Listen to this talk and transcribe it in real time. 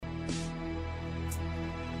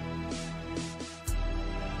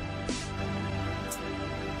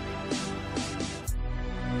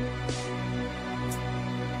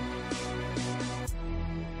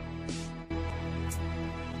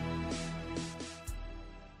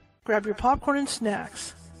grab your popcorn and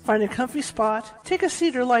snacks, find a comfy spot, take a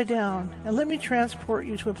seat or lie down, and let me transport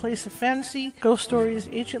you to a place of fantasy, ghost stories,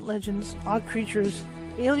 ancient legends, odd creatures,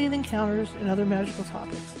 alien encounters, and other magical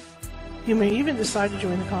topics. You may even decide to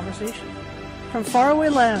join the conversation. From faraway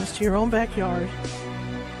lands to your own backyard,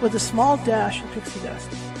 with a small dash of pixie dust,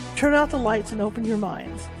 turn out the lights and open your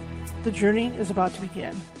minds. The journey is about to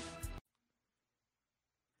begin.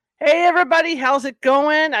 Hey everybody, how's it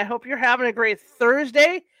going? I hope you're having a great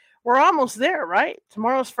Thursday. We're almost there, right?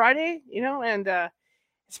 Tomorrow's Friday, and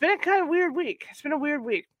it's been a kind of weird week. It's been a weird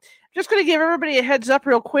week. I'm just going to give everybody a heads up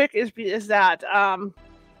real quick is that, I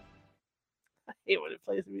hate when it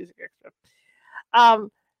plays the music extra.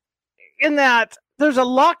 In that there's a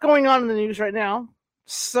lot going on in the news right now.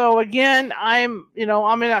 So again, I'm in a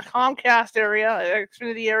Comcast area,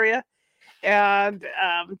 Xfinity area, and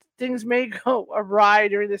things may go awry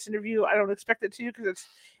during this interview. I don't expect it to because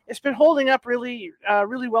it's been holding up really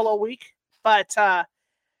well all week, but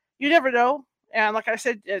you never know. And like I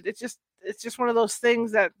said, it's just one of those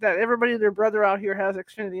things that everybody and their brother out here has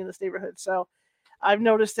Xfinity in this neighborhood. So I've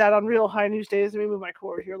noticed that on real high news days. Let me move my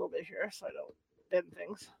cord here a little bit here so I don't bend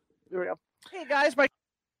things. There we go. Hey guys,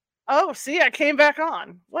 oh, see, I came back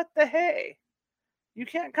on. What the hey? You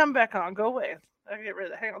can't come back on. Go away. I can get rid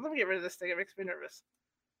of that. Hang on, let me get rid of this thing. It makes me nervous.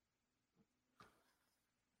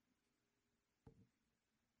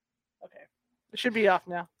 Okay, it should be off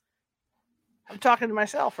now. I'm talking to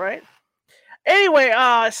myself, right? Anyway,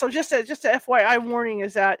 so just a FYI warning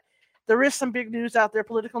is that there is some big news out there,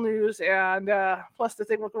 political news, and plus the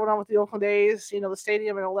thing what's going on with the Oakland A's, the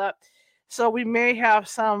stadium and all that. So we may have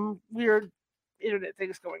some weird internet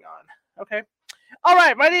things going on. Okay. All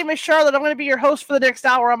right. My name is Charlotte. I'm going to be your host for the next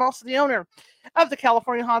hour. I'm also the owner of the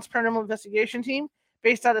California Haunts Paranormal Investigation Team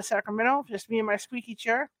based out of Sacramento. Just me and my squeaky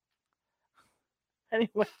chair.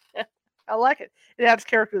 Anyway, I like it. It adds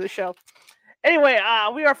character to the show. Anyway,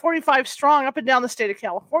 we are 45 strong up and down the state of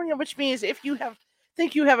California, which means if you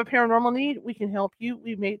think you have a paranormal need, we can help you.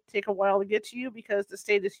 We may take a while to get to you because the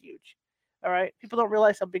state is huge. All right. People don't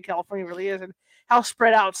realize how big California really is and how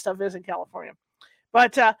spread out stuff is in California.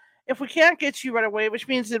 But if we can't get you right away, which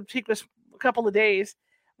means it'll take us a couple of days,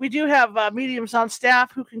 we do have mediums on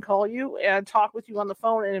staff who can call you and talk with you on the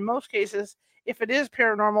phone. And in most cases, if it is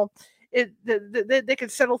paranormal, they can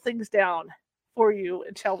settle things down for you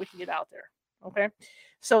until we can get out there. Okay.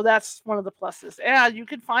 So that's one of the pluses. And you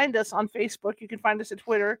can find us on Facebook. You can find us at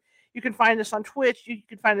Twitter. You can find us on Twitch. You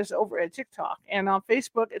can find us over at TikTok. And on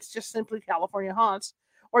Facebook, it's just simply California Haunts.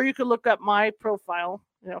 Or you can look up my profile,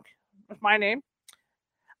 with my name.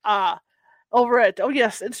 Over at,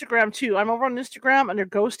 Instagram too. I'm over on Instagram under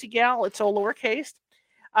Ghosty Gal. It's all lowercase.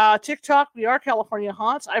 TikTok, we are California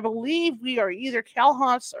Haunts. I believe we are either Cal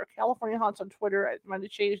Haunts or California Haunts on Twitter. I might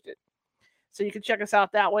have changed it. So you can check us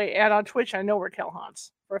out that way. And on Twitch, I know we're Cal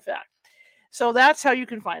Haunts for a fact. So that's how you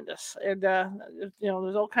can find us. And,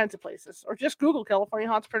 there's all kinds of places. Or just Google California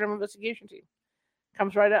Haunts Paranormal Investigation Team.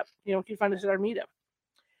 Comes right up. You can find us at our meetup.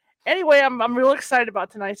 Anyway, I'm real excited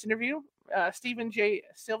about tonight's interview. Stephen J.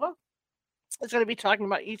 Silva is going to be talking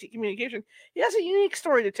about ET communication. He has a unique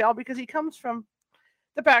story to tell because he comes from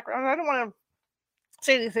the background. I don't want to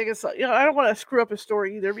say anything. I don't want to screw up his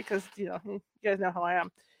story either because, you guys know how I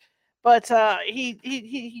am. But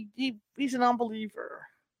he's an unbeliever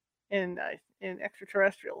in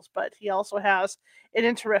extraterrestrials, but he also has an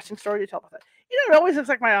interesting story to tell about that. It always looks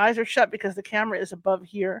like my eyes are shut because the camera is above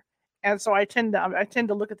here, and so I tend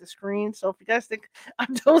to look at the screen. So if you guys think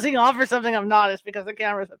I'm dozing off or something, I'm not. It's because the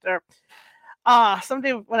camera's up there.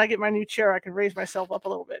 Someday when I get my new chair, I can raise myself up a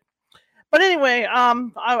little bit. But anyway, I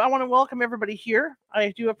want to welcome everybody here. I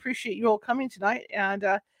do appreciate you all coming tonight, and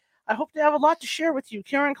I hope to have a lot to share with you.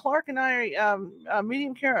 Karen Clark and I,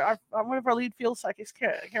 medium Karen, one of our lead field psychics,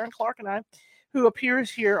 Karen Clark and I, who appears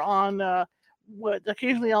here on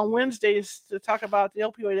occasionally on Wednesdays to talk about the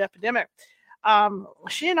opioid epidemic.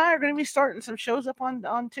 She and I are going to be starting some shows up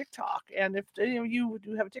on TikTok. And if any of you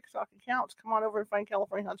do have a TikTok account, come on over and find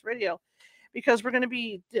California Haunts Radio, because we're going to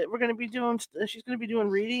be doing. She's going to be doing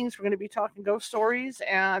readings. We're going to be talking ghost stories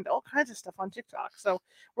and all kinds of stuff on TikTok. So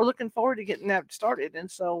we're looking forward to getting that started.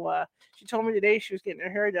 And so she told me today she was getting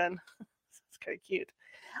her hair done. It's kind of cute.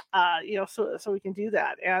 So we can do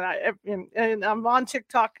that. And I'm on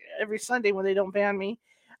TikTok every Sunday when they don't ban me.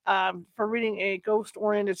 For reading a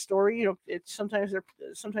ghost-oriented story. It's sometimes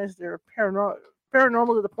they're paranormal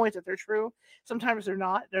to the point that they're true. Sometimes they're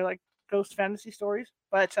not. They're like ghost fantasy stories.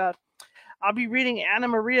 But I'll be reading Anna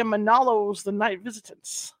Maria Manalo's The Night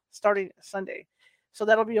Visitants starting Sunday. So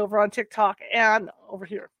that'll be over on TikTok and over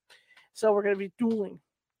here. So we're going to be dueling.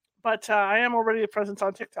 But I am already a presence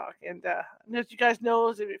on TikTok, and as you guys know,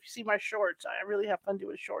 if you see my shorts, I really have fun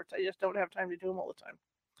doing shorts. I just don't have time to do them all the time.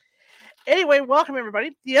 Anyway, welcome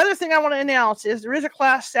everybody. The other thing I want to announce is there is a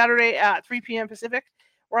class Saturday at 3 p.m. Pacific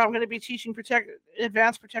where I'm going to be teaching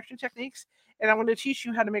advanced protection techniques, and I'm going to teach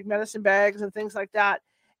you how to make medicine bags and things like that,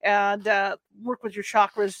 and work with your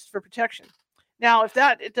chakras for protection. Now, if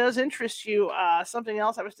it does interest you, something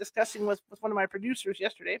else I was discussing with one of my producers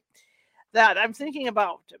yesterday, that I'm thinking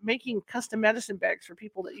about making custom medicine bags for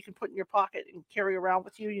people that you can put in your pocket and carry around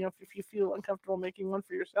with you. You know, if you feel uncomfortable making one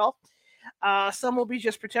for yourself. Some will be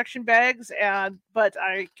just protection bags, but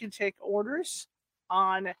I can take orders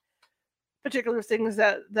on particular things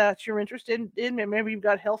that you're interested in. Maybe you've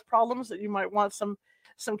got health problems that you might want some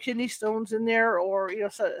kidney stones in there, or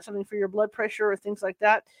something for your blood pressure or things like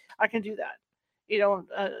that. I can do that. Yeah,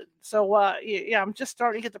 I'm just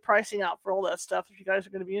starting to get the pricing out for all that stuff. If you guys are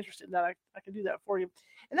going to be interested in that, I can do that for you.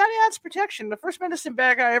 And that adds protection. The first medicine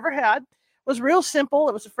bag I ever had was real simple.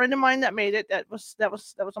 It was a friend of mine that made it. That was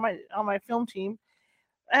on my film team,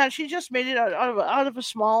 and she just made it out of a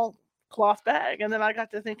small cloth bag. And then I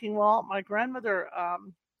got to thinking, well, my grandmother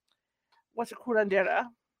was a curandera,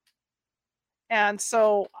 and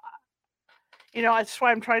so that's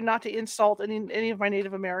why I'm trying not to insult any of my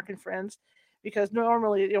Native American friends, because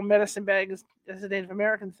normally medicine bag is a Native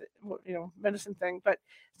American medicine thing, but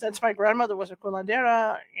since my grandmother was a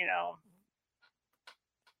curandera,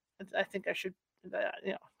 I think I should that.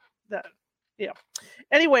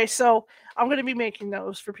 Anyway, so I'm going to be making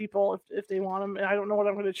those for people if they want them. And I don't know what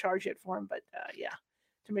I'm going to charge yet for them, but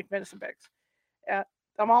to make medicine bags.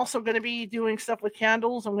 I'm also going to be doing stuff with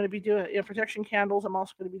candles. I'm going to be doing protection candles. I'm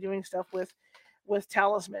also going to be doing stuff with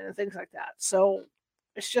talisman and things like that. So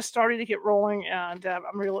it's just starting to get rolling, and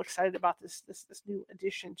I'm real excited about this new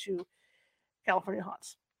addition to California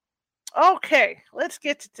Haunts. Okay, let's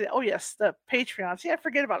get to the Patreon. See, I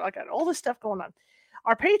forget about it. I got all this stuff going on.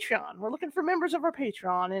 Our Patreon. We're looking for members of our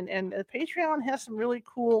Patreon, and Patreon has some really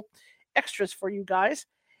cool extras for you guys.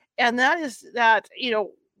 And that is that,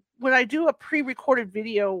 when I do a pre-recorded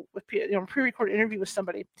video with pre-recorded interview with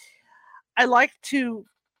somebody, I like to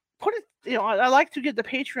put it, I like to get the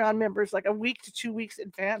Patreon members like a week to 2 weeks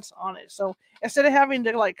advance on it. So instead of having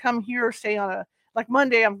to like come here, say on like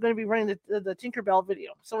Monday, I'm going to be running the Tinkerbell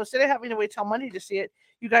video. So instead of having to wait till Monday to see it,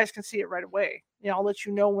 you guys can see it right away. I'll let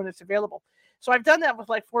you know when it's available. So I've done that with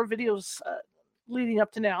like 4 videos leading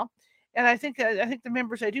up to now, and I think the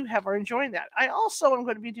members I do have are enjoying that. I also am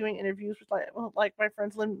going to be doing interviews with like my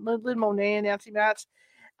friends Lynn Monet and Nancy Matz,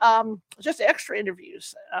 just extra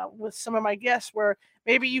interviews with some of my guests, where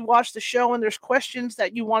maybe you watched the show and there's questions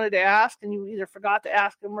that you wanted to ask and you either forgot to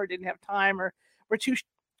ask them or didn't have time or were too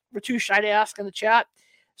shy to ask in the chat.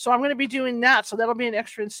 So I'm going to be doing that. So that'll be an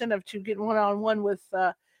extra incentive to get one-on-one with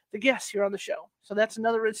the guests here on the show. So that's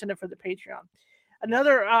another incentive for the Patreon.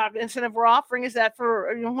 Another incentive we're offering is that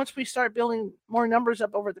for once we start building more numbers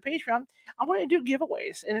up over at the Patreon, I'm going to do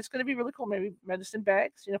giveaways, and it's going to be really cool. Maybe medicine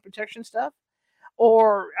bags, protection stuff,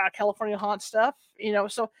 or California Haunt stuff.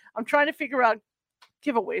 So I'm trying to figure out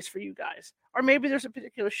giveaways for you guys, or maybe there's a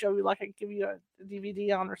particular show you like I can give you a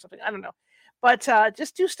DVD on or something. I don't know, but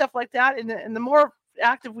just do stuff like that, and the more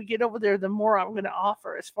active we get over there, the more I'm going to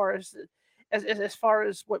offer as far as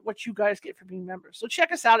what you guys get for being members. So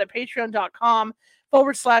check us out at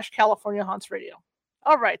patreon.com/California Haunts Radio.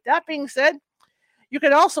 All right, that being said, you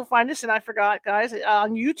can also find us, and I forgot, guys,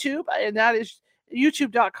 on YouTube, and that is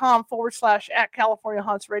youtube.com/@California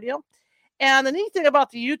Haunts Radio. And the neat thing about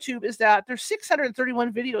the YouTube is that there's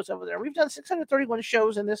 631 videos over there. We've done 631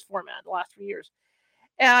 shows in this format the last 3 years.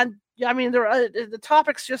 And I mean, the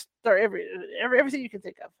topics they're everything you can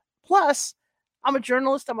think of. Plus, I'm a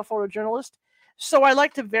journalist. I'm a photojournalist, so I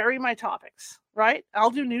like to vary my topics. Right? I'll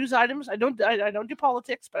do news items. I don't do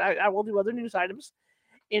politics, but I will do other news items.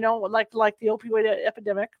 Like the opioid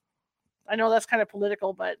epidemic. I know that's kind of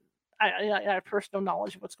political, but I have personal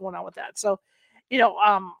knowledge of what's going on with that. So,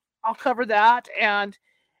 I'll cover that and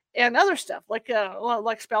other stuff like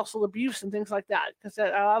spousal abuse and things like that, because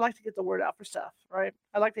I like to get the word out for stuff. Right?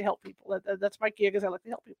 I like to help people. That's my gig, is I like to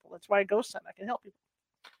help people. That's why I ghost hunt. I can help people.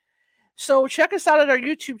 So check us out at our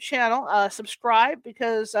YouTube channel. Subscribe,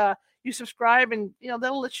 because you subscribe, and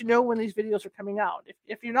that'll let you know when these videos are coming out.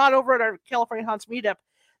 If you're not over at our California Haunts meetup,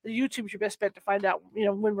 the YouTube's your best bet to find out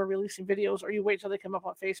when we're releasing videos, or you wait till they come up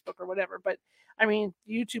on Facebook or whatever. But I mean,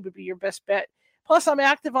 YouTube would be your best bet. Plus, I'm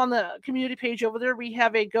active on the community page over there. We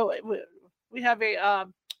have a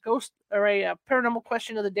ghost or a paranormal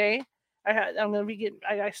question of the day.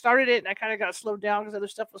 I started it and I kind of got slowed down because other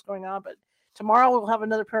stuff was going on, but tomorrow we'll have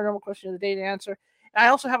another paranormal question of the day to answer. And I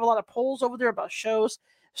also have a lot of polls over there about shows.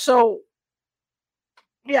 So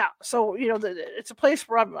yeah, so it's a place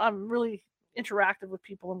where I'm really interactive with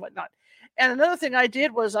people and whatnot. And another thing I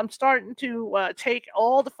did was I'm starting to take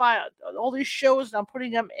all all these shows, and I'm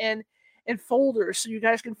putting them in folders so you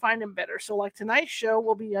guys can find them better. So like tonight's show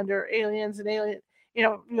will be under aliens and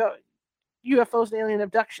UFOs and alien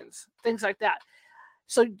abductions, things like that.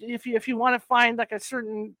 So if you want to find like a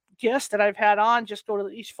certain guest that I've had on, just go to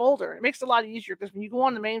each folder. It makes it a lot easier because when you go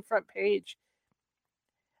on the main front page,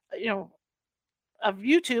 you know, of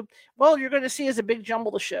YouTube, well, you're going to see is a big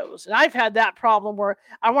jumble of shows. And I've had that problem where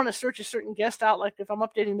I want to search a certain guest out, like if I'm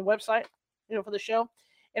updating the website, for the show,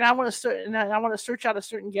 and I want to search out a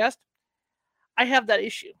certain guest. I have that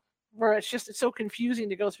issue where it's so confusing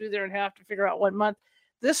to go through there and have to figure out what month.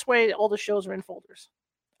 This way, all the shows are in folders.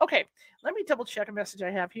 Okay, let me double check a message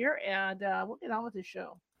I have here, and we'll get on with this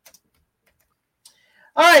show.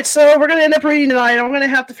 All right, so we're going to end up reading tonight. I'm going to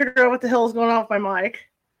have to figure out what the hell is going on with my mic.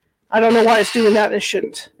 I don't know why it's doing that, and it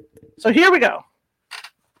shouldn't. So here we go.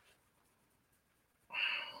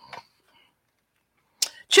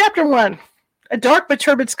 Chapter 1, A Dark but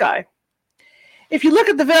Turbid Sky. If you look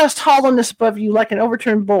at the vast hollowness above you like an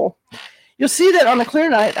overturned bowl, you'll see that on a clear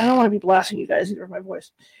night, I don't want to be blasting you guys either with my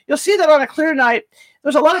voice. You'll see that on a clear night,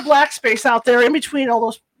 there's a lot of black space out there in between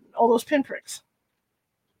all those pinpricks.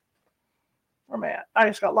 Where am I at? I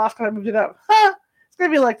just got lost because I moved it up. It's going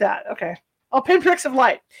to be like that. Okay. Pinpricks of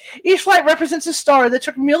light. Each light represents a star that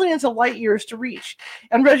took millions of light years to reach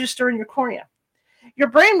and register in your cornea. Your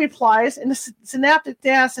brain replies in a synaptic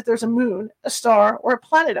dance that there's a moon, a star, or a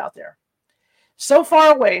planet out there. So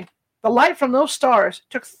far away, the light from those stars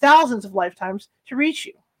took thousands of lifetimes to reach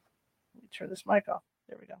you. Let me turn this mic off.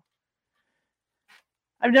 There we go.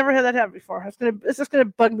 I've never had that happen before. It's just going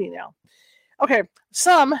to bug me now. Okay,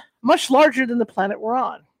 some much larger than the planet we're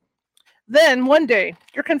on. Then, one day,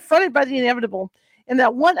 you're confronted by the inevitable in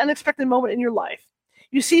that one unexpected moment in your life.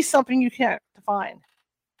 You see something you can't define.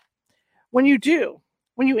 When you do,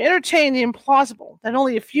 when you entertain the implausible that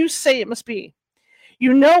only a few say it must be,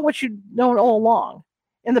 you know what you've known all along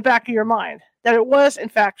in the back of your mind, that it was, in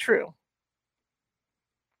fact, true.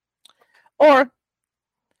 Or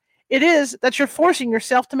it is that you're forcing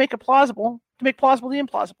yourself to make plausible the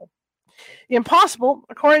implausible. The impossible,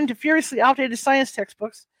 according to furiously outdated science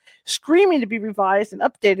textbooks, screaming to be revised and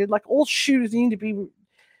updated like old shoes needing to be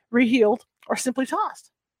rehealed or simply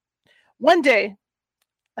tossed. One day,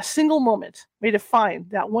 a single moment may define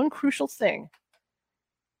that one crucial thing.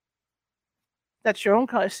 That's your own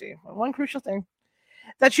one crucial thing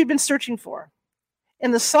that you've been searching for.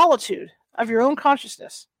 In the solitude of your own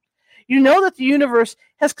consciousness, you know that the universe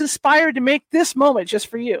has conspired to make this moment just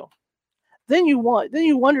for you. Then you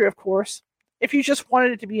wonder, of course, if you just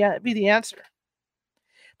wanted it to be the answer.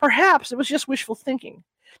 Perhaps it was just wishful thinking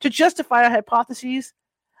to justify a hypothesis,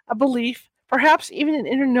 a belief, perhaps even an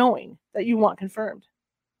inner knowing that you want confirmed.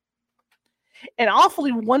 An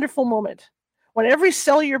awfully wonderful moment when every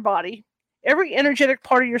cell of your body, every energetic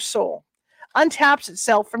part of your soul, untaps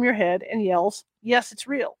itself from your head and yells, yes, it's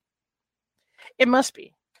real. It must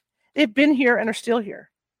be. They've been here and are still here.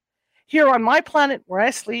 Here on my planet where I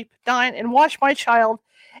sleep, dine, and watch my child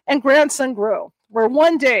and grandson grow, where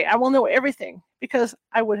one day I will know everything because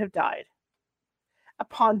I would have died.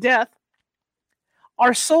 Upon death,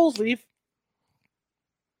 our souls leave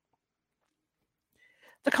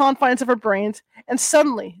the confines of our brains, and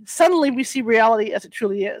suddenly we see reality as it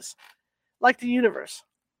truly is, like the universe,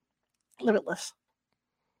 limitless.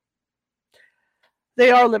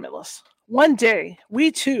 They are limitless. One day,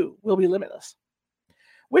 we too will be limitless.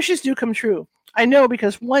 Wishes do come true. I know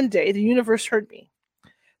because one day the universe heard me.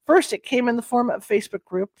 First, it came in the form of a Facebook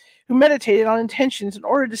group who meditated on intentions in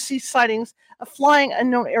order to see sightings of flying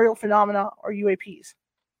unknown aerial phenomena or UAPs.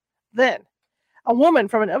 Then, a woman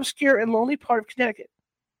from an obscure and lonely part of Connecticut.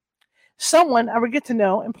 Someone I would get to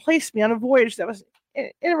know and placed me on a voyage that was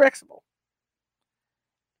inexorable.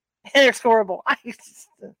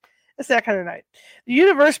 It's that kind of night. The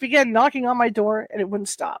universe began knocking on my door and it wouldn't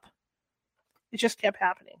stop. It just kept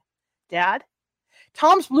happening. Dad?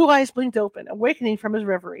 Tom's blue eyes blinked open, awakening from his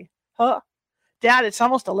reverie. Huh? Dad, it's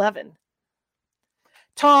almost 11.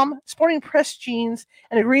 Tom, sporting pressed jeans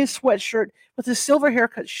and a green sweatshirt with his silver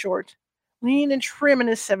haircut short, lean and trim in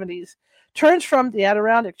his 70s, turns from the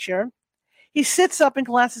Adirondack chair. He sits up and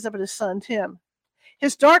glances up at his son, Tim.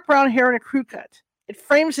 His dark brown hair in a crew cut. It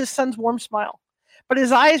frames his son's warm smile, but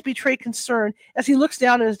his eyes betray concern as he looks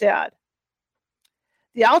down at his dad.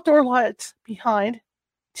 The outdoor lights behind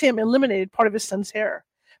Tim eliminated part of his son's hair,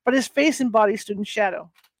 but his face and body stood in shadow.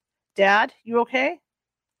 Dad, you okay?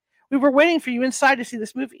 We were waiting for you inside to see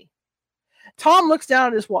this movie. Tom looks down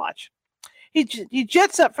at his watch. He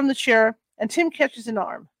jets up from the chair, and Tim catches an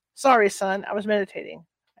arm. Sorry, son, I was meditating,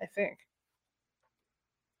 I think.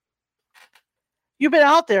 You've been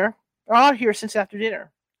out here since after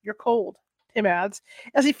dinner. You're cold, Tim adds,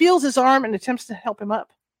 as he feels his arm and attempts to help him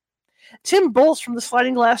up. Tim bolts from the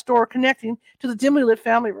sliding glass door connecting to the dimly lit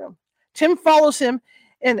family room. Tim follows him,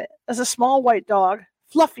 and as a small white dog,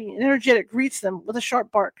 fluffy and energetic, greets them with a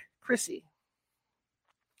sharp bark. Chrissy.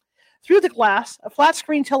 Through the glass, a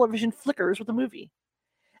flat-screen television flickers with a movie.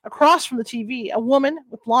 Across from the TV, a woman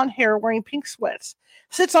with blonde hair wearing pink sweats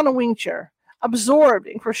sits on a wing chair, absorbed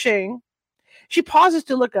in crocheting. She pauses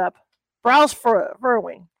to look up, brows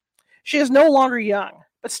furrowing. She is no longer young,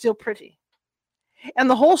 but still pretty, and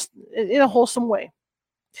in a wholesome way.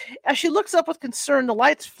 As she looks up with concern, the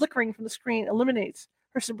lights flickering from the screen illuminates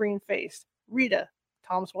her serene face. Rita,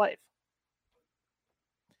 Tom's wife.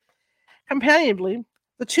 Companionably,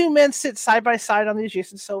 the two men sit side by side on the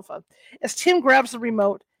adjacent sofa, as Tim grabs the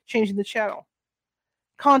remote, changing the channel.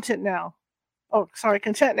 Content now.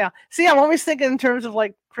 See, I'm always thinking in terms of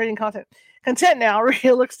like creating content. Content now.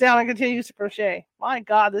 Rita looks down and continues to crochet. My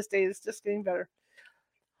God, this day is just getting better.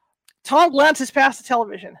 Tom glances past the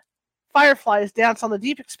television. Fireflies dance on the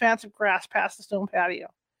deep expanse of grass past the stone patio.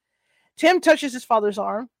 Tim touches his father's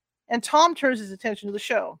arm, and Tom turns his attention to the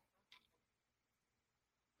show.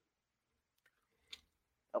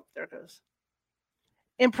 Oh, there it goes.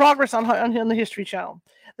 In progress on the History Channel.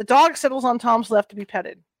 The dog settles on Tom's left to be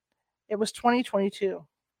petted. It was 2022.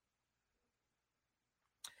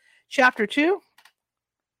 Chapter 2,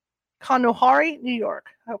 Kanohari, New York.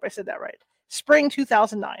 I hope I said that right. Spring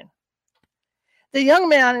 2009. The young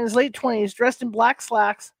man in his late 20s, dressed in black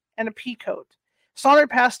slacks and a pea coat, sauntered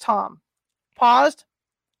past Tom, paused,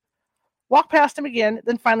 walked past him again,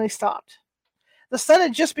 then finally stopped. The sun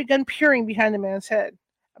had just begun peering behind the man's head,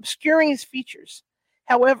 obscuring his features.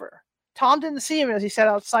 However, Tom didn't see him as he sat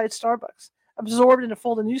outside Starbucks, absorbed in a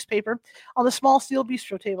folded newspaper on the small steel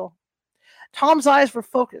bistro table. Tom's eyes were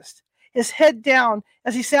focused, his head down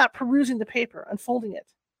as he sat perusing the paper, unfolding it.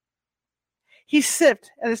 He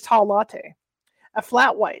sipped at his tall latte, a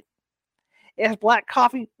flat white, as black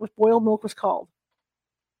coffee with boiled milk was called.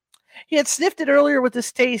 He had sniffed it earlier with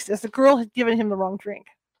distaste as the girl had given him the wrong drink.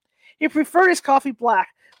 He preferred his coffee black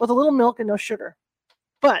with a little milk and no sugar.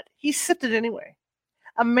 But he sipped it anyway,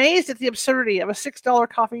 amazed at the absurdity of a $6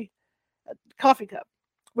 coffee cup,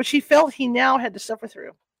 which he felt he now had to suffer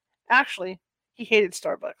through. Actually, he hated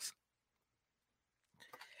Starbucks.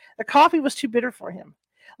 The coffee was too bitter for him,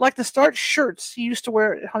 like the starched shirts he used to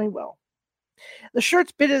wear at Honeywell. The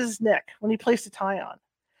shirts bit at his neck when he placed a tie on,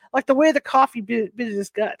 like the way the coffee bit at his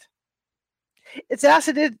gut. Its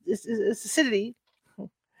acidity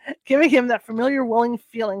giving him that familiar welling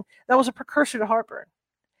feeling that was a precursor to heartburn.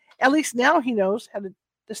 At least now he knows how to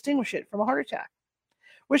distinguish it from a heart attack,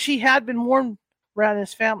 which he had been warned around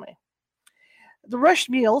his family. The rushed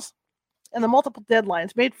meals and the multiple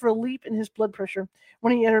deadlines made for a leap in his blood pressure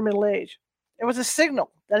when he entered middle age. It was a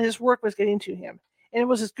signal that his work was getting to him, and it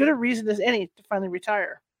was as good a reason as any to finally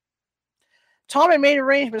retire. Tom had made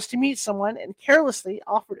arrangements to meet someone and carelessly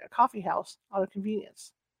offered a coffee house out of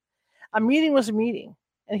convenience. A meeting was a meeting,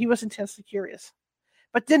 and he was intensely curious,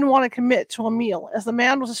 but didn't want to commit to a meal as the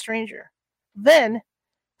man was a stranger. Then,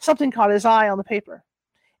 something caught his eye on the paper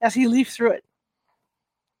as he leafed through it.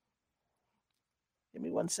 Give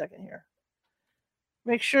me 1 second here.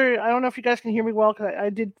 Make sure, I don't know if you guys can hear me well because I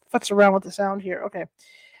did futz around with the sound here. Okay.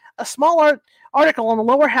 A small article on the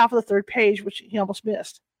lower half of the third page, which he almost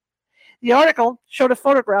missed. The article showed a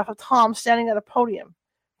photograph of Tom standing at a podium,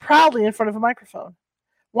 proudly in front of a microphone.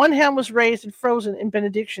 One hand was raised and frozen in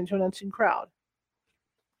benediction to an unseen crowd.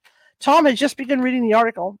 Tom had just begun reading the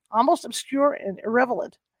article, almost obscure and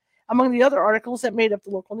irrelevant, among the other articles that made up the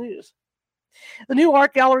local news. The new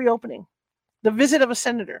art gallery opening, the visit of a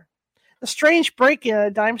senator, the strange break-in at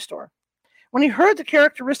a dime store. When he heard the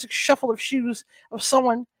characteristic shuffle of shoes of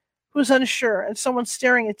someone who was unsure and someone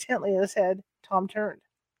staring intently at his head, Tom turned.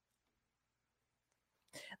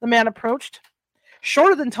 The man approached,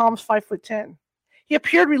 shorter than Tom's 5'10". He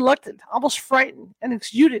appeared reluctant, almost frightened, and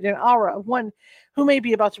exuded an aura of one who may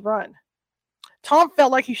be about to run. Tom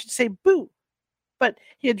felt like he should say boo, but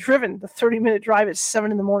he had driven the 30-minute drive at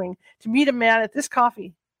 7 a.m. to meet a man at this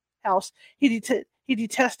coffee house he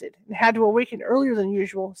detested and had to awaken earlier than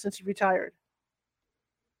usual since he retired.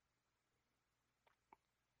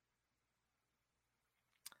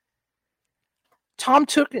 Tom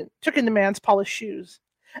took in the man's polished shoes,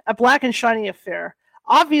 a black and shiny affair,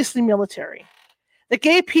 obviously military. The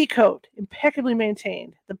gay pea coat, impeccably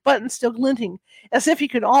maintained, the buttons still glinting, as if he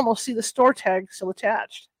could almost see the store tag still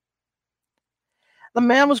attached. The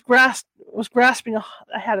man was grasping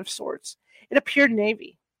a hat of sorts. It appeared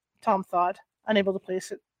navy, Tom thought, unable to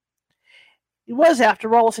place it. He was,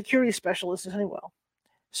 after all, a security specialist at Honeywell.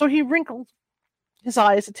 So he wrinkled his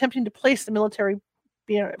eyes, attempting to place the military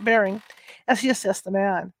bearing as he assessed the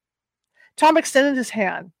man. Tom extended his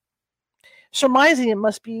hand, surmising it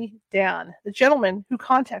must be Dan, the gentleman who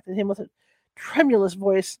contacted him with a tremulous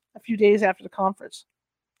voice a few days after the conference.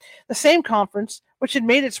 The same conference which had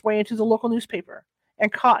made its way into the local newspaper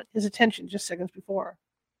and caught his attention just seconds before.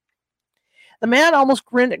 The man almost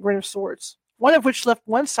grinned at Grin of Swords, one of which left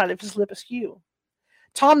one side of his lip askew.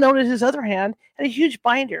 Tom noted his other hand had a huge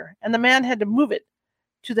binder, and the man had to move it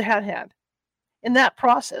to the hat hand. In that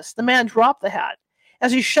process, the man dropped the hat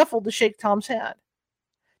as he shuffled to shake Tom's hand.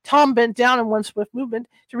 Tom bent down in one swift movement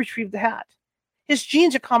to retrieve the hat, his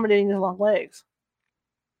jeans accommodating his long legs.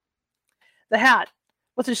 The hat,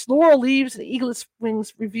 with its laurel leaves and eaglet's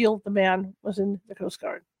wings, revealed the man was in the Coast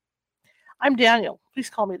Guard. I'm Daniel. Please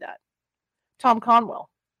call me that. Tom Conwell.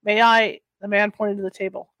 May I? The man pointed to the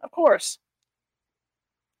table. Of course.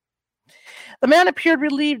 The man appeared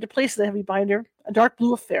relieved to place the heavy binder, a dark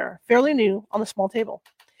blue affair, fairly new, on the small table.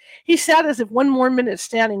 He sat as if one more minute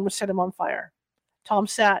standing would set him on fire. Tom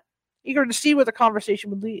sat, eager to see where the conversation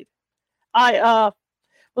would lead. I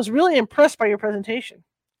was really impressed by your presentation.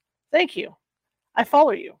 Thank you. I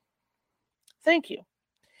follow you. Thank you.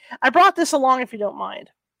 I brought this along if you don't mind.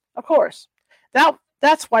 Of course.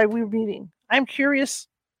 That's why we were meeting. I'm curious.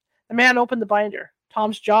 The man opened the binder.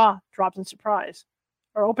 Tom's jaw dropped in surprise,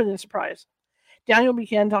 or opened in surprise. Daniel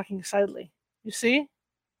began talking excitedly. You see?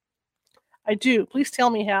 I do. Please tell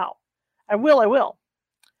me how. I will.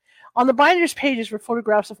 On the binder's pages were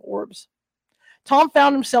photographs of orbs. Tom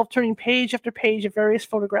found himself turning page after page of various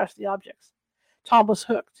photographs of the objects. Tom was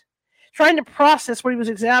hooked, trying to process what he was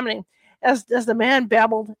examining as the man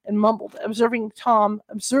babbled and mumbled, observing Tom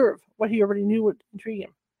observe what he already knew would intrigue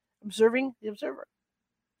him. Observing the observer.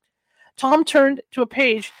 Tom turned to a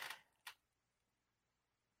page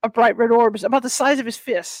of bright red orbs about the size of his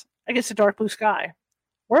fists against the dark blue sky.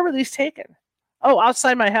 Where were these taken? Oh,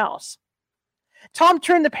 outside my house. Tom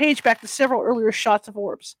turned the page back to several earlier shots of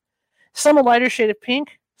orbs. Some a lighter shade of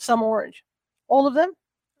pink, some orange. All of them?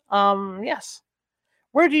 Yes.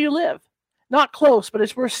 Where do you live? Not close, but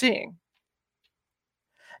it's worth seeing.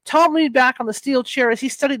 Tom leaned back on the steel chair as he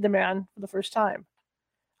studied the man for the first time.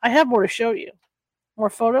 I have more to show you. More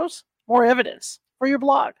photos? More evidence. For your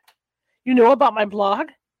blog. You know about my blog?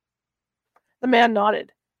 The man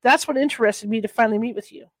nodded. That's what interested me to finally meet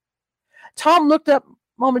with you. Tom looked up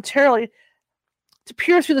momentarily to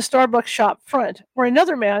peer through the Starbucks shop front, where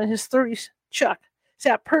another man in his 30s, Chuck,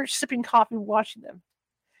 sat perched sipping coffee watching them.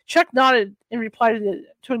 Chuck nodded in reply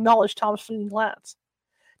to acknowledge Tom's fleeting glance.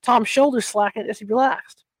 Tom's shoulders slackened as he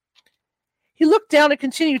relaxed. He looked down and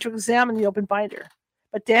continued to examine the open binder,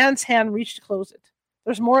 but Dan's hand reached to close it.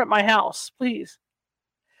 There's more at my house, please.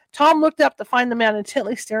 Tom looked up to find the man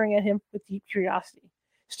intently staring at him with deep curiosity,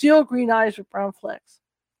 steel green eyes with brown flecks.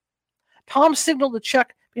 Tom signaled to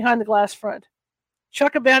Chuck behind the glass front.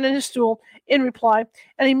 Chuck abandoned his stool in reply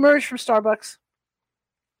and emerged from Starbucks.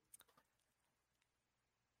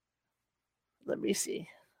 Let me see.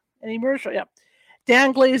 And he emerged. Yeah.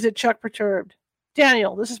 Dan glazed at Chuck, perturbed.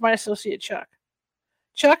 Daniel, this is my associate Chuck.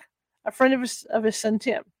 Chuck, a friend of his son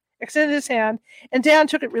Tim, extended his hand, and Dan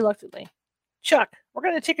took it reluctantly. Chuck, we're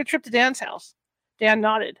going to take a trip to Dan's house. Dan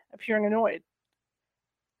nodded, appearing annoyed.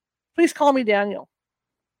 Please call me Daniel.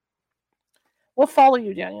 We'll follow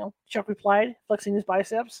you, Daniel, Chuck replied, flexing his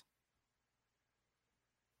biceps.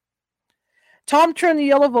 Tom turned the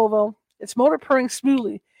yellow Volvo, its motor purring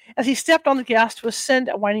smoothly, as he stepped on the gas to ascend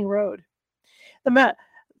a winding road. The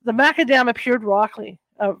macadam appeared rocky.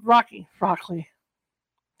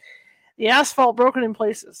 The asphalt broken in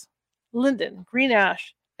places. Linden, green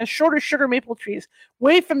ash, and shorter sugar maple trees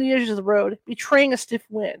waved from the edges of the road, betraying a stiff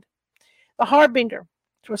wind. The harbinger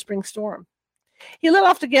to a spring storm. He let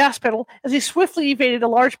off the gas pedal as he swiftly evaded a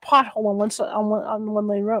large pothole on one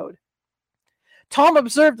lane road. Tom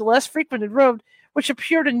observed the less frequented road, which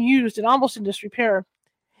appeared unused and almost in disrepair,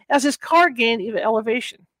 as his car gained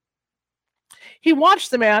elevation. He watched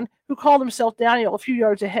the man, who called himself Daniel, a few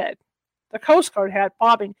yards ahead, the Coast Guard hat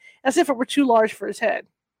bobbing as if it were too large for his head.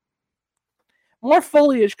 More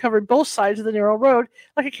foliage covered both sides of the narrow road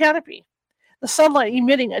like a canopy, the sunlight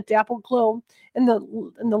emitting a dappled glow in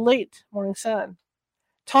the late morning sun.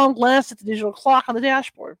 Tom glanced at the digital clock on the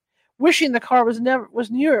dashboard, wishing the car was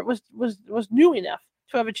new enough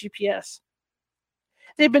to have a GPS.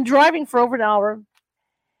 They'd been driving for over an hour,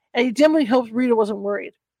 and he dimly hoped Rita wasn't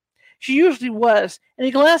worried. She usually was, and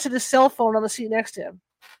he glanced at his cell phone on the seat next to him.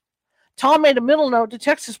 Tom made a mental note to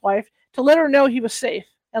text his wife to let her know he was safe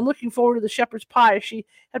and looking forward to the shepherd's pie she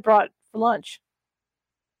had brought for lunch.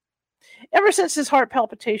 Ever since his heart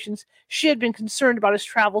palpitations, she had been concerned about his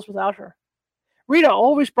travels without her. Rita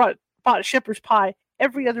always bought shepherd's pie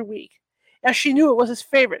every other week, as she knew it was his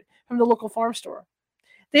favorite from the local farm store.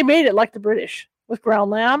 They made it like the British, with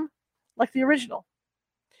ground lamb, like the original.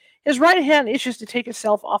 His right hand itches to take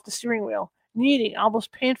itself off the steering wheel, needing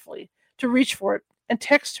almost painfully to reach for it and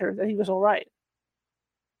text her that he was all right.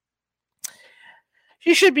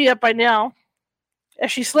 She should be up by now,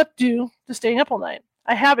 as she slept due to staying up all night,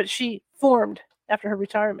 a habit she formed after her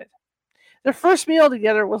retirement. Their first meal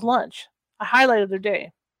together was lunch, a highlight of their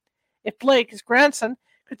day. If Blake, his grandson,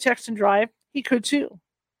 could text and drive, he could too.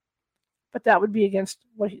 But that would be against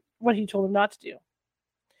what he told him not to do.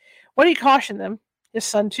 What he cautioned them, his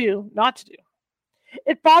son too, not to do.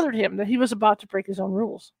 It bothered him that he was about to break his own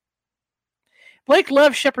rules. Blake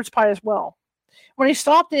loved shepherd's pie as well. When he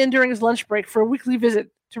stopped in during his lunch break for a weekly visit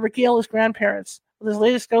to regale his grandparents with his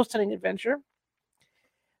latest ghost hunting adventure,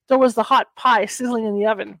 there was the hot pie sizzling in the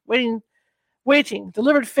oven, waiting,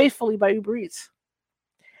 delivered faithfully by Uber Eats.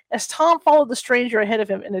 As Tom followed the stranger ahead of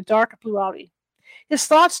him in a dark blue Audi, his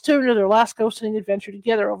thoughts turned to their last ghost hunting adventure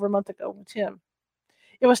together over a month ago with Tim.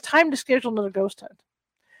 It was time to schedule another ghost hunt,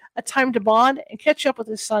 a time to bond and catch up with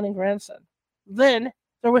his son and grandson. Then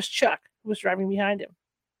there was Chuck, who was driving behind him.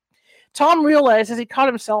 Tom realized as he caught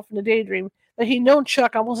himself in a daydream that he'd known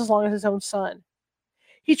Chuck almost as long as his own son.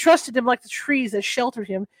 He trusted him like the trees that sheltered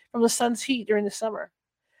him from the sun's heat during the summer.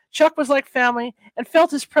 Chuck was like family and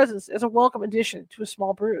felt his presence as a welcome addition to a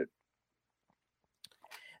small brood.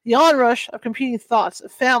 The onrush of competing thoughts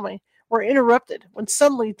of family were interrupted when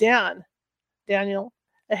suddenly Daniel,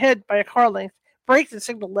 ahead by a car length, braked and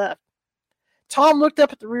signaled left. Tom looked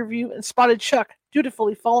up at the rear view and spotted Chuck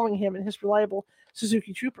dutifully following him in his reliable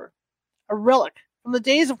Suzuki Trooper, a relic from the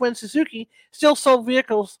days of when Suzuki still sold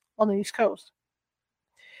vehicles on the East Coast.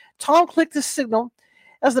 Tom clicked his signal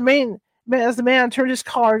as the man turned his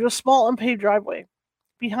car into a small unpaved driveway.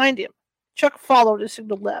 Behind him, Chuck followed and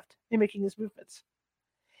signaled left, mimicking his movements.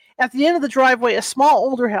 At the end of the driveway, a small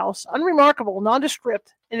older house, unremarkable,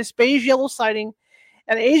 nondescript, in its beige-yellow siding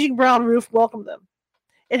and aging brown roof, welcomed them.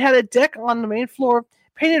 It had a deck on the main floor,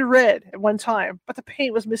 painted red at one time, but the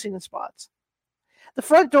paint was missing in spots. The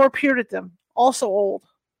front door peered at them, also old.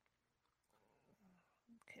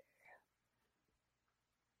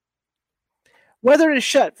 Weathered and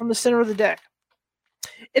shut from the center of the deck.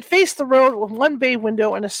 It faced the road with one bay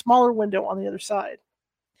window and a smaller window on the other side.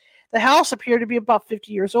 The house appeared to be about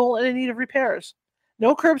 50 years old and in need of repairs.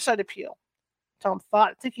 No curbside appeal, Tom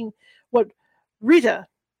thought, thinking what Rita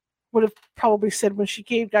would have probably said when she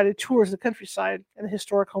gave guided tours of the countryside and the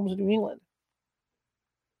historic homes of New England.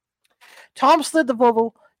 Tom slid the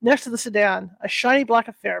Volvo next to the sedan, a shiny black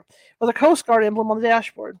affair, with a Coast Guard emblem on the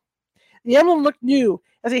dashboard. The emblem looked new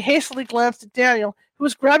as he hastily glanced at Daniel, who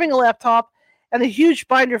was grabbing a laptop and a huge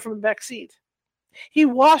binder from the back seat. He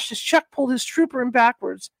watched as Chuck pulled his trooper in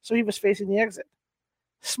backwards, so he was facing the exit.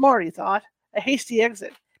 Smart, he thought. A hasty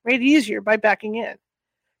exit, made easier by backing in.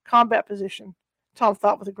 Combat position, Tom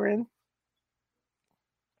thought with a grin.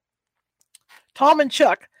 Tom and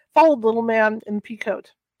Chuck followed the little man in the pea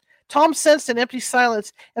coat. Tom sensed an empty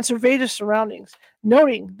silence and surveyed his surroundings,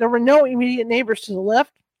 noting there were no immediate neighbors to the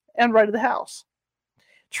left and right of the house.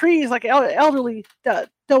 Trees like elderly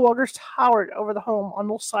doggers towered over the home on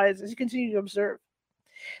both sides as he continued to observe.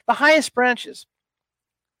 The highest branches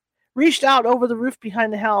reached out over the roof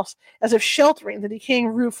behind the house as if sheltering the decaying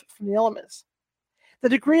roof from the elements. The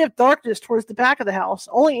degree of darkness towards the back of the house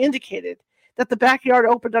only indicated that the backyard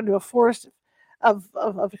opened onto a forest of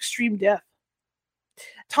extreme death.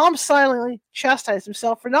 Tom silently chastised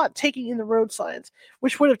himself for not taking in the road signs,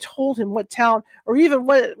 which would have told him what town or even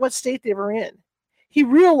what state they were in. He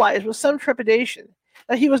realized with some trepidation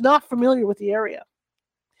that he was not familiar with the area.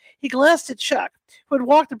 He glanced at Chuck, who had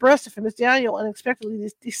walked abreast of him as Daniel unexpectedly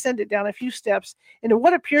descended down a few steps into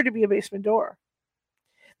what appeared to be a basement door.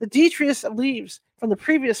 The detritus of leaves from the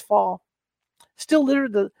previous fall still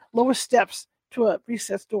littered the lowest steps to a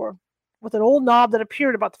recessed door, with an old knob that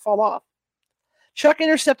appeared about to fall off. Chuck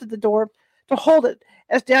intercepted the door to hold it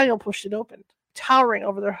as Daniel pushed it open, towering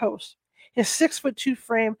over their host, his 6'2"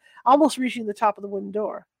 frame almost reaching the top of the wooden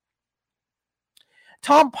door.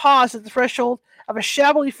 Tom paused at the threshold of a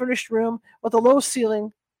shabbily furnished room with a low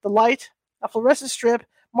ceiling, the light, a fluorescent strip,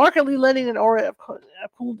 markedly lending an aura of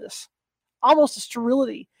coolness, almost a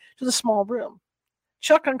sterility to the small room.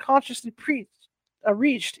 Chuck unconsciously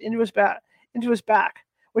reached into his back,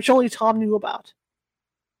 which only Tom knew about.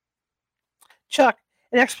 Chuck,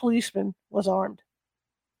 an ex-policeman, was armed.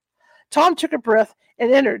 Tom took a breath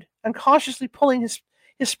and entered, unconsciously pulling his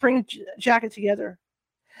spring jacket together.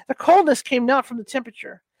 The coldness came not from the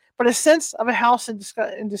temperature, but a sense of a house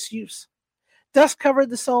in disuse. Dust covered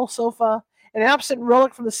the sole sofa, an absent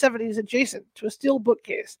relic from the 70s adjacent to a steel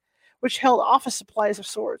bookcase, which held office supplies of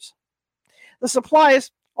sorts. The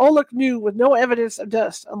supplies all looked new with no evidence of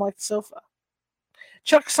dust, unlike the sofa.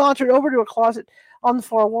 Chuck sauntered over to a closet on the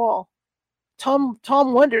far wall. Tom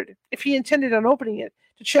wondered if he intended on opening it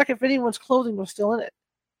to check if anyone's clothing was still in it.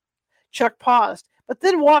 Chuck paused, but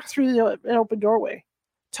then walked through an open doorway.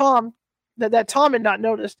 Tom had not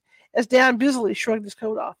noticed, as Dan busily shrugged his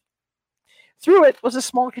coat off. Through it was a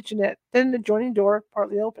small kitchenette, then an adjoining door,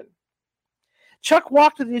 partly open. Chuck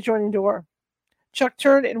walked to the adjoining door. Chuck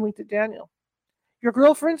turned and winked at Daniel. Your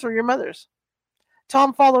girlfriend's or your mother's?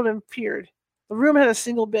 Tom followed and peered. The room had a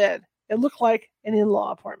single bed. It looked like an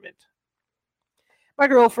in-law apartment. My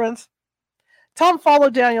girlfriend's. Tom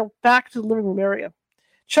followed Daniel back to the living room area.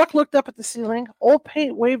 Chuck looked up at the ceiling. Old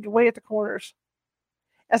paint waved away at the corners,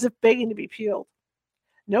 as if begging to be peeled.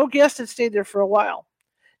 No guest had stayed there for a while.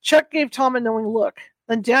 Chuck gave Tom a knowing look.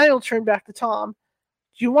 Then Daniel turned back to Tom.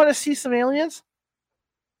 Do you want to see some aliens?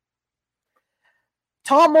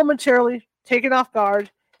 Tom, momentarily taken off guard,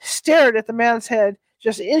 stared at the man's head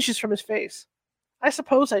just inches from his face. I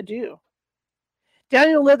suppose I do.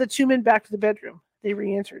 Daniel led the two men back to the bedroom. They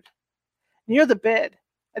re-entered. Near the bed,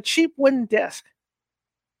 a cheap wooden desk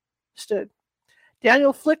stood.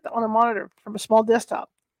 Daniel flicked on a monitor from a small desktop.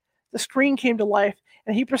 The screen came to life,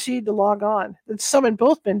 and he proceeded to log on, then summoned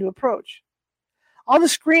both men to approach. On the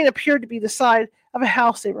screen appeared to be the side of the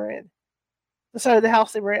house they were in.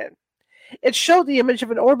 It showed the image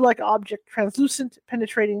of an orb-like object, translucent,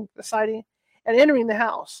 penetrating the siding and entering the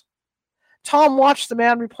house. Tom watched the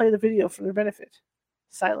man replay the video for their benefit.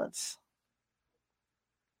 Silence.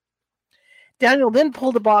 Daniel then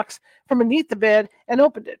pulled a box from beneath the bed and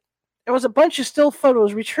opened it. There was a bunch of still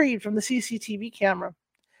photos retrieved from the CCTV camera.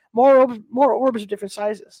 More orbs of different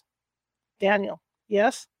sizes. Daniel,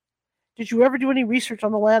 yes? Did you ever do any research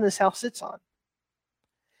on the land this house sits on?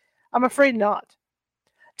 I'm afraid not.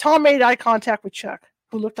 Tom made eye contact with Chuck,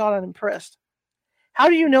 who looked on unimpressed. How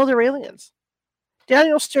do you know they're aliens?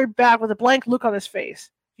 Daniel stared back with a blank look on his face.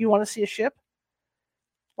 You want to see a ship?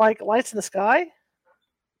 Like lights in the sky?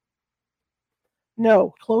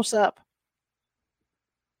 No, close up.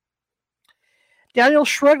 Daniel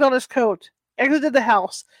shrugged on his coat, exited the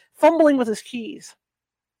house, fumbling with his keys.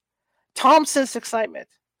 Tom sensed excitement.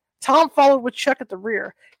 Tom followed with Chuck at the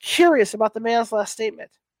rear, curious about the man's last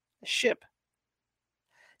statement. A ship.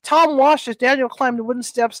 Tom watched as Daniel climbed the wooden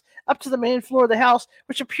steps up to the main floor of the house,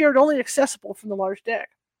 which appeared only accessible from the large deck.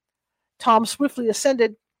 Tom swiftly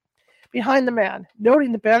ascended behind the man,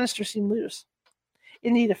 noting the banister seemed loose,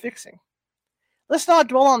 in need of fixing. Let's not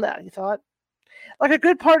dwell on that, he thought. Like a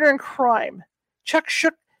good partner in crime, Chuck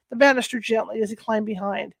shook the banister gently as he climbed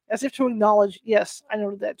behind, as if to acknowledge, yes, I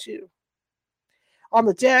noted that too. On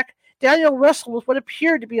the deck, Daniel wrestled with what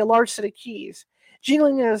appeared to be a large set of keys,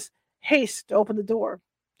 jingling in his haste to open the door.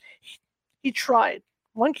 He tried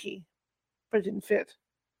one key, but it didn't fit.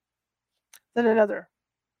 Then another.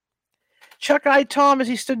 Chuck eyed Tom as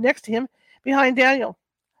he stood next to him behind Daniel.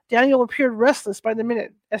 Daniel appeared restless by the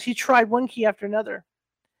minute as he tried one key after another.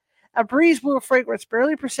 A breeze blew a fragrance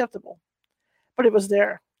barely perceptible, but it was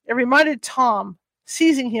there. It reminded Tom,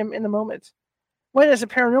 seizing him in the moment, when, as a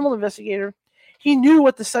paranormal investigator, he knew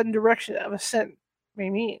what the sudden direction of a scent may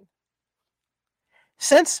mean.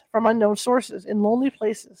 Scents from unknown sources in lonely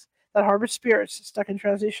places that harbored spirits stuck in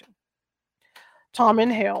transition. Tom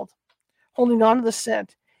inhaled, holding on to the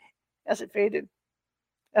scent as it faded,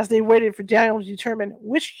 as they waited for Daniel to determine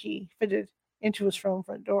which key fitted into his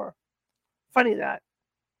front door. Funny that.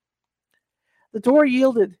 The door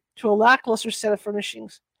yielded to a lackluster set of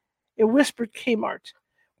furnishings. It whispered Kmart,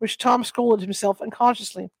 which Tom scolded himself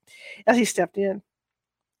unconsciously as he stepped in.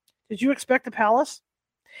 Did you expect a palace?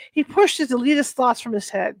 He pushed his elitist thoughts from his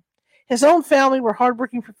head. His own family were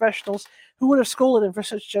hardworking professionals who would have scolded him for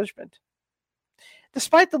such judgment.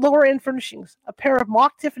 Despite the lower-end furnishings, a pair of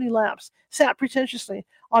mock Tiffany lamps sat pretentiously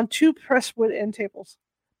on two pressed wood end tables,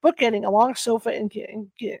 bookending a long sofa in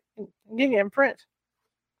gingham print.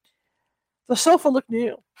 The sofa looked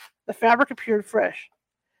new. The fabric appeared fresh.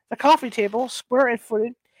 The coffee table, square and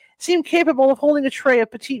footed, seemed capable of holding a tray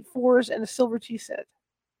of petite fours and a silver tea set.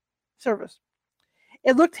 Service.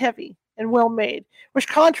 It looked heavy and well made, which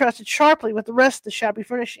contrasted sharply with the rest of the shabby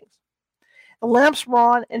furnishings. The lamps were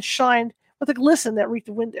on and shined with a glisten that reeked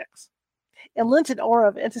of Windex, and lent an aura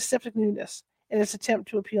of antiseptic newness in its attempt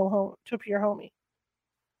to appear homey.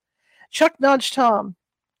 Chuck nudged Tom.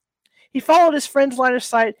 He followed his friend's line of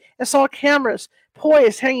sight and saw cameras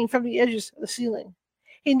poised hanging from the edges of the ceiling.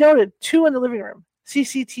 He noted 2 in the living room,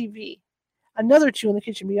 CCTV, another 2 in the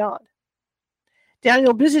kitchen beyond.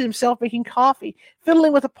 Daniel busied himself making coffee,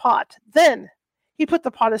 fiddling with a pot. Then he put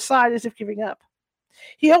the pot aside as if giving up.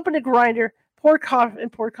 He opened a grinder, poured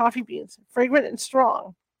coffee beans, fragrant and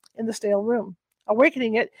strong, in the stale room,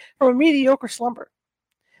 awakening it from a mediocre slumber.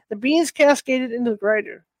 The beans cascaded into the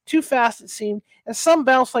grinder, too fast it seemed, and some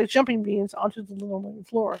bounced like jumping beans onto the linoleum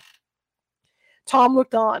floor. Tom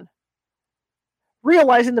looked on,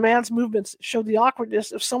 realizing the man's movements showed the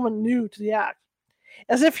awkwardness of someone new to the act,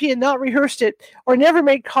 as if he had not rehearsed it or never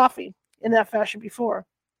made coffee in that fashion before.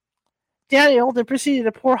 Daniel then proceeded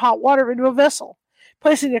to pour hot water into a vessel,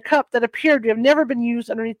 placing a cup that appeared to have never been used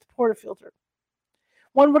underneath the portafilter.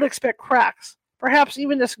 One would expect cracks, perhaps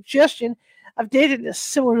even a suggestion of datedness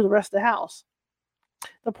similar to the rest of the house.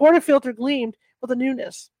 The portafilter gleamed with a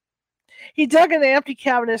newness. He dug in the empty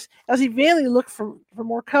cabinets as he vainly looked for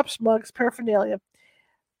more cups, mugs, paraphernalia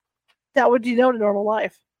that would denote a normal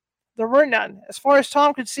life. There were none, as far as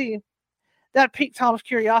Tom could see. That piqued Tom's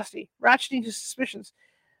curiosity, ratcheting his suspicions,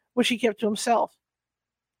 which he kept to himself.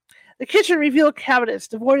 The kitchen revealed cabinets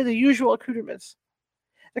devoid of the usual accoutrements.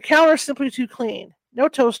 The counter simply too clean. No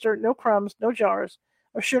toaster, no crumbs, no jars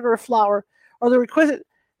of sugar or flour, or the requisite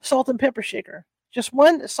salt and pepper shaker. Just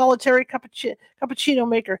one solitary cappuccino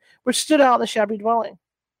maker, which stood out in the shabby dwelling.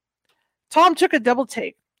 Tom took a double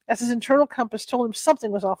take, as his internal compass told him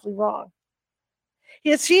something was awfully wrong. He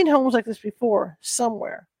had seen homes like this before,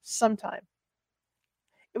 somewhere, sometime.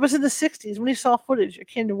 It was in the 60s when he saw footage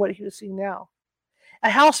akin to what he was seeing now. A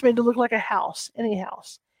house made to look like a house, any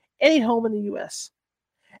home in the U.S.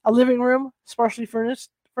 A living room, sparsely furnished,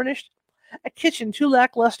 a kitchen too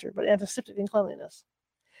lackluster but antiseptic in cleanliness.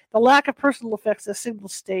 The lack of personal effects that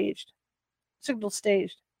signaled staged.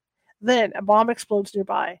 Then a bomb explodes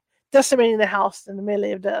nearby, decimating the house in a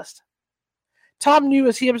melee of dust. Tom knew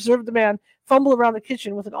as he observed the man fumble around the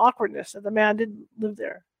kitchen with an awkwardness that the man didn't live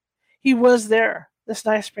there. He was there, this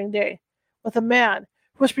nice spring day, with a man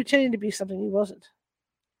who was pretending to be something he wasn't.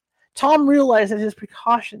 Tom realized that his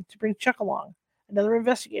precaution to bring Chuck along, another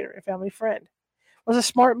investigator and family friend, was a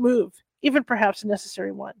smart move, even perhaps a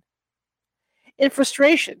necessary one. In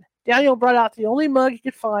frustration, Daniel brought out the only mug he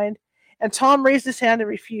could find, and Tom raised his hand to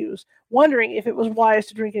refuse, wondering if it was wise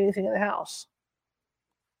to drink anything in the house.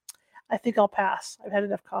 I think I'll pass. I've had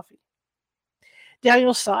enough coffee.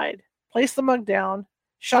 Daniel sighed, placed the mug down,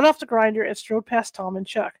 shut off the grinder, and strode past Tom and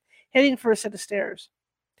Chuck, heading for a set of stairs.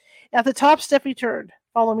 At the top step he turned.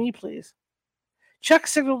 Follow me, please. Chuck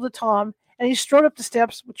signaled to Tom, and he strode up the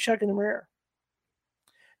steps with Chuck in the rear.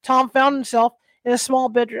 Tom found himself in a small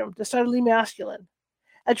bedroom, decidedly masculine.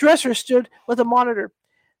 A dresser stood with a monitor,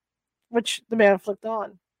 which the man flicked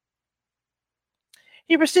on.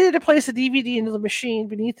 He proceeded to place the DVD into the machine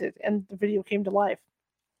beneath it, and the video came to life.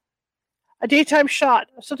 A daytime shot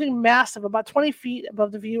of something massive about 20 feet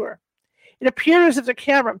above the viewer. It appeared as if the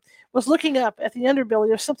camera was looking up at the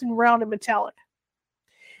underbelly of something round and metallic.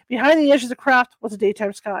 Behind the edge of the craft was the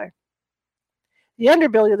daytime sky. The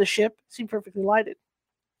underbelly of the ship seemed perfectly lighted.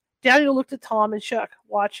 Daniel looked at Tom and Chuck,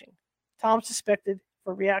 watching. Tom suspected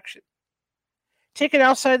for reaction. Take it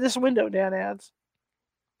outside this window, Dan adds.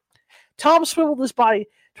 Tom swiveled his body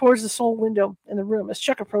towards the sole window in the room as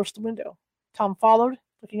Chuck approached the window. Tom followed,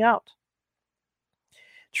 looking out.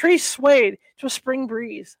 Trees swayed to a spring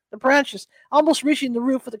breeze, the branches almost reaching the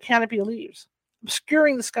roof with a canopy of leaves,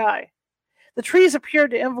 obscuring the sky. The trees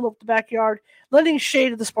appeared to envelope the backyard, lending shade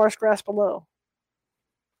to the sparse grass below.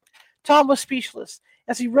 Tom was speechless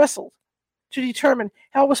as he wrestled to determine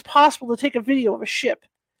how it was possible to take a video of a ship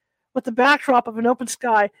with the backdrop of an open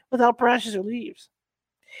sky without branches or leaves.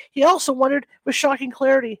 He also wondered with shocking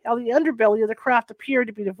clarity how the underbelly of the craft appeared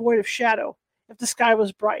to be devoid of shadow if the sky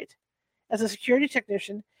was bright. As a security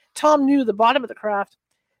technician, Tom knew the bottom of the craft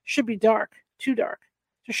should be dark, too dark,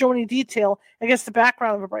 to show any detail against the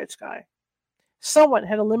background of a bright sky. Someone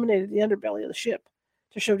had eliminated the underbelly of the ship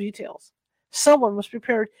to show details. Someone was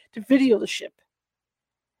prepared to video the ship.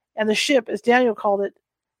 And the ship, as Daniel called it,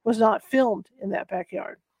 was not filmed in that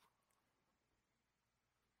backyard.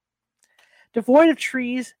 Devoid of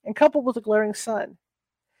trees and coupled with a glaring sun,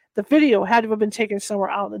 the video had to have been taken somewhere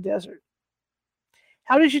out in the desert.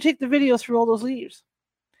 How did you take the video through all those leaves?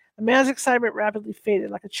 The man's excitement rapidly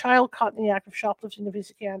faded, like a child caught in the act of shoplifting a piece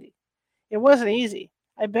of candy. It wasn't easy.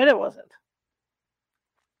 I bet it wasn't.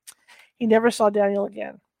 He never saw Daniel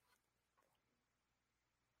again.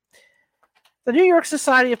 The New York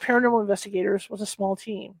Society of Paranormal Investigators was a small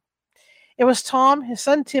team. It was Tom, his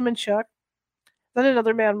son Tim, and Chuck. Then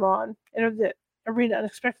another man, Ron, entered the arena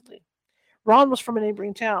unexpectedly. Ron was from a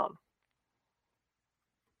neighboring town.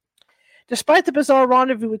 Despite the bizarre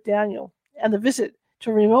rendezvous with Daniel and the visit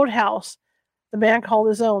to a remote house the man called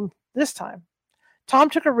his own this time, Tom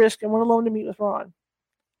took a risk and went alone to meet with Ron.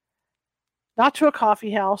 Not to a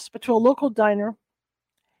coffee house, but to a local diner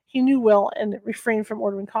he knew well and refrained from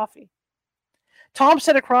ordering coffee. Tom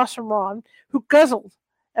sat across from Ron, who guzzled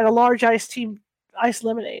at a large iced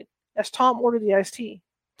lemonade, as Tom ordered the iced tea.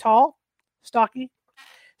 Tall, stocky,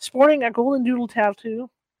 sporting a golden doodle tattoo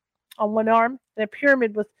on one arm and a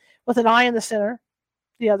pyramid with an eye in the center,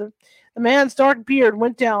 the other. The man's dark beard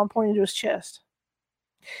went down, pointing to his chest.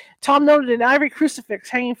 Tom noted an ivory crucifix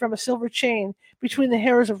hanging from a silver chain between the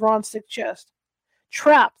hairs of Ron's thick chest,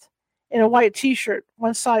 trapped in a white t-shirt,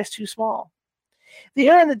 one size too small. The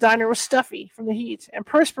air in the diner was stuffy from the heat, and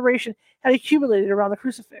perspiration had accumulated around the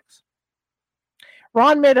crucifix.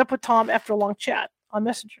 Ron met up with Tom after a long chat on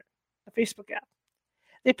Messenger, the Facebook app.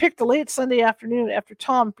 They picked a late Sunday afternoon after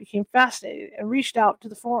Tom became fascinated and reached out to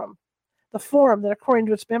the forum that, according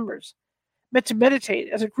to its members, meant to meditate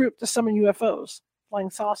as a group to summon UFOs, flying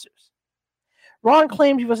saucers. Ron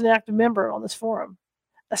claimed he was an active member on this forum,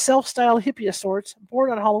 a self-styled hippie of sorts,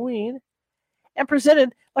 born on Halloween, and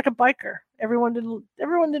presented like a biker. Everyone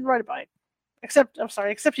didn't ride a bike. Except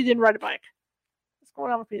he didn't ride a bike. What's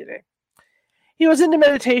going on with me today? He was into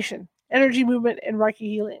meditation, energy movement, and Reiki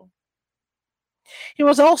healing. He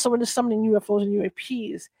was also into summoning UFOs and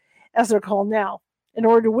UAPs, as they're called now, in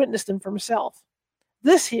order to witness them for himself.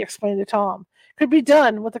 This, he explained to Tom, could be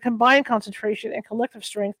done with the combined concentration and collective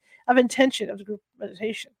strength of intention of the group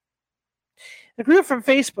meditation. The group from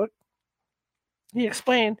Facebook, he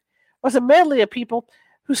explained, was a medley of people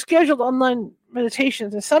who scheduled online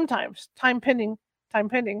meditations and sometimes, time pending,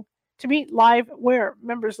 to meet live where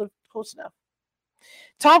members lived close enough.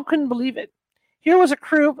 Tom couldn't believe it. Here was a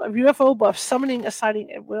crew of UFO buffs summoning a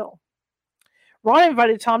sighting at will. Ron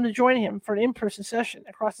invited Tom to join him for an in-person session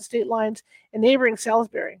across the state lines in neighboring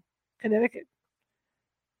Salisbury, Connecticut,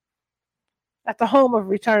 at the home of a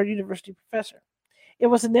retired university professor. It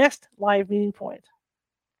was the next live meeting point.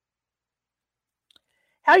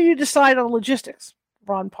 How do you decide on logistics?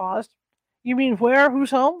 Ron paused. You mean where? Who's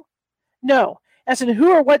home? No, as in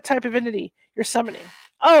who or what type of entity you're summoning.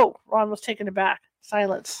 Oh, Ron was taken aback.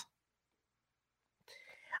 Silence.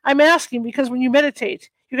 I'm asking because when you meditate,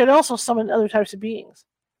 you can also summon other types of beings.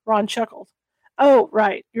 Ron chuckled. Oh,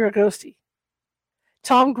 right, you're a ghostie.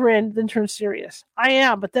 Tom grinned, then turned serious. I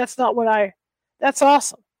am, but that's not what That's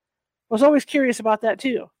awesome. I was always curious about that,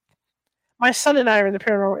 too. My son and I are in the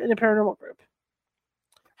paranormal group.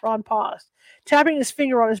 Ron paused, tapping his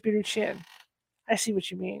finger on his bearded chin. I see what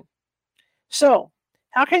you mean. So,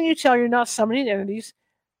 how can you tell you're not summoning entities?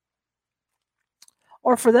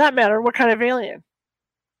 Or for that matter, what kind of alien?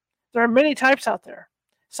 There are many types out there.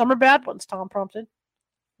 Some are bad ones, Tom prompted.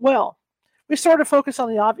 Well, we sort of focus on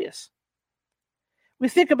the obvious. We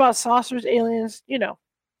think about saucers, aliens,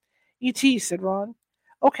 E.T., said Ron.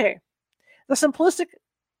 Okay. The simplistic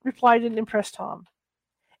reply didn't impress Tom.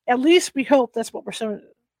 At least we hope that's what we're summoning.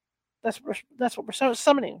 That's what we're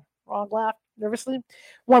summoning. Ron laughed nervously,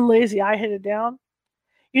 one lazy eye headed down.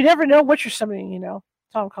 You never know what you're summoning,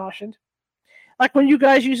 Tom cautioned. Like when you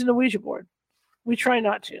guys using the Ouija board. We try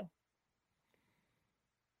not to.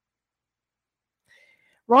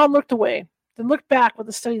 Ron looked away, then looked back with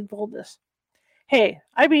a studied boldness. Hey,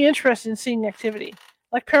 I'd be interested in seeing activity,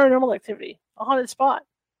 like paranormal activity, a haunted spot.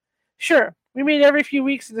 Sure, we meet every few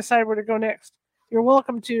weeks to decide where to go next. You're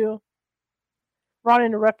welcome to... Ron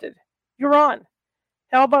interrupted. You're on.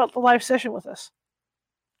 How about the live session with us?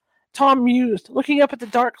 Tom mused, looking up at the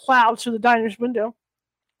dark clouds through the diner's window,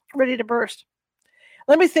 ready to burst.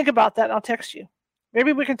 Let me think about that and I'll text you.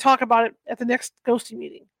 Maybe we can talk about it at the next ghosty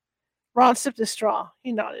meeting. Ron sipped his straw.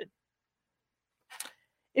 He nodded.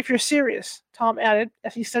 If you're serious, Tom added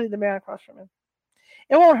as he studied the man across from him.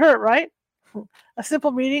 It won't hurt, right? A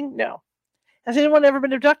simple meeting? No. Has anyone ever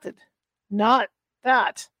been abducted? Not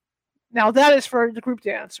that. Now that is for the group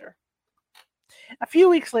to answer. A few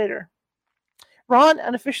weeks later, Ron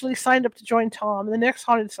unofficially signed up to join Tom in the next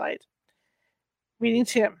haunted site, meeting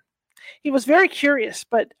Tim. He was very curious,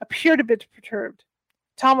 but appeared a bit perturbed.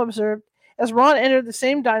 Tom observed as Ron entered the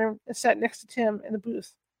same diner and sat next to Tim in the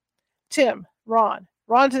booth. Tim, Ron.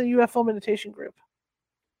 Ron's in the UFO meditation group.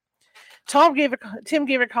 Tim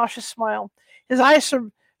gave a cautious smile, his eyes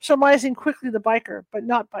surmising quickly the biker, but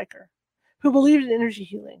not biker, who believed in energy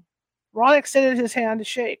healing. Ron extended his hand to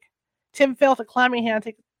shake. Tim felt a clammy hand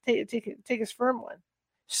take his firm one.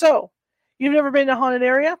 So, you've never been to a haunted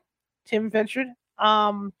area? Tim ventured.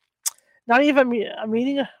 Not even a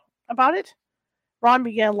meeting about it? Ron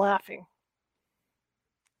began laughing.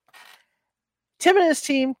 Tim and his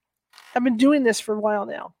team have been doing this for a while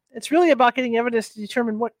now. It's really about getting evidence to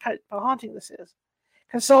determine what type of haunting this is.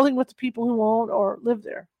 Consulting with the people who own or live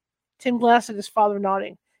there. Tim glanced at his father,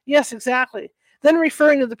 nodding. Yes, exactly. Then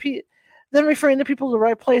referring to people to the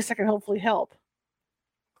right place that can hopefully help.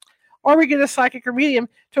 Or we get a psychic or medium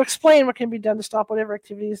to explain what can be done to stop whatever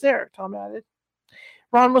activity is there, Tom added.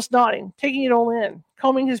 Ron was nodding, taking it all in,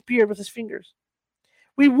 combing his beard with his fingers.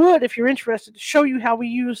 We would, if you're interested, show you how we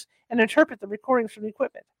use and interpret the recordings from the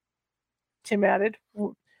equipment, Tim added,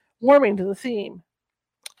 warming to the theme.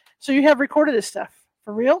 So you have recorded this stuff,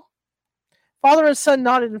 for real? Father and son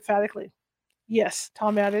nodded emphatically. Yes,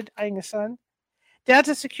 Tom added, eyeing his son. Dad's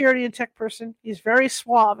a security and tech person. He's very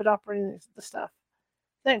suave at operating the stuff.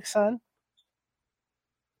 Thanks, son.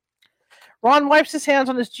 Ron wipes his hands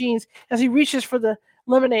on his jeans as he reaches for the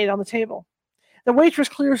lemonade on the table. The waitress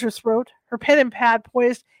clears her throat, her pen and pad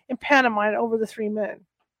poised in pantomime over the three men.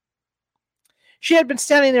 She had been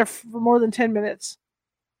standing there for more than 10 minutes.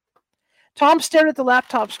 Tom stared at the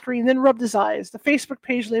laptop screen, then rubbed his eyes. The Facebook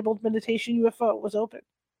page labeled Meditation UFO was open.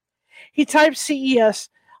 He typed CES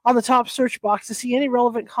on the top search box to see any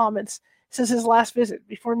relevant comments since his last visit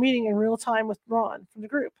before meeting in real time with Ron from the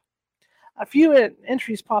group. A few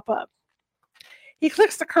entries pop up. He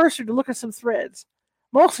clicks the cursor to look at some threads,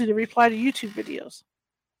 mostly to reply to YouTube videos.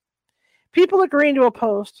 People agreeing to a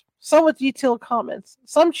post, some with detailed comments,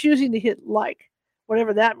 some choosing to hit like,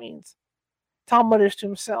 whatever that means. Tom mutters to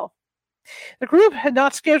himself. The group had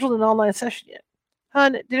not scheduled an online session yet.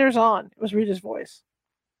 Hun, dinner's on, it was Rita's voice.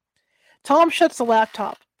 Tom shuts the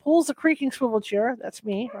laptop, pulls the creaking swivel chair. That's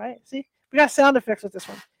me, right? See? We got sound effects with this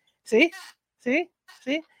one. See?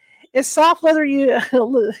 It's soft leather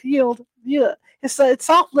it's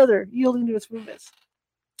soft leather yielding to its movements.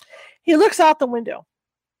 He looks out the window.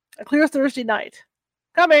 A clear Thursday night.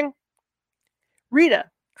 Coming. Rita,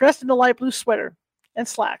 dressed in a light blue sweater and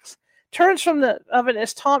slacks, turns from the oven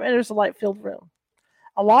as Tom enters the light-filled room.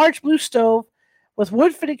 A large blue stove with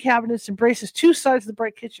wood-fitted cabinets embraces two sides of the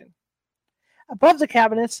bright kitchen. Above the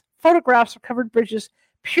cabinets, photographs of covered bridges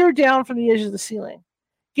peer down from the edge of the ceiling,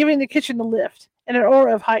 giving the kitchen a lift and an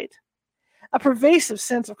aura of height, a pervasive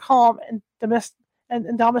sense of calm and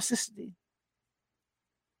domesticity.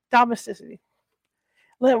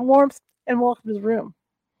 Lent warmth and welcome to the room.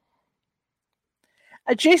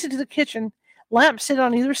 Adjacent to the kitchen, lamps sit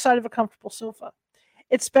on either side of a comfortable sofa,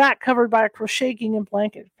 its back covered by a crochet gingham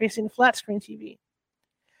blanket facing a flat-screen TV.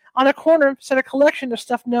 On a corner sat a collection of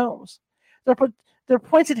stuffed gnomes, their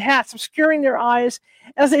pointed hats obscuring their eyes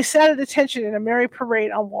as they sat at attention in a merry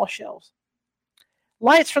parade on wall shelves.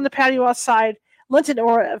 Lights from the patio outside lent an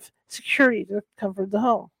aura of security to comfort the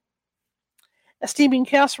home. A steaming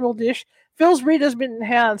casserole dish fills Rita's mittened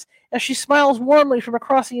hands as she smiles warmly from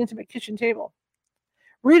across the intimate kitchen table.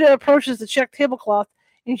 Rita approaches the checked tablecloth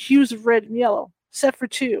in hues of red and yellow, set for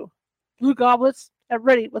two, blue goblets at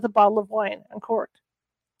ready with a bottle of wine, uncorked.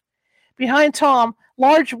 Behind Tom,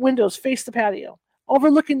 large windows face the patio,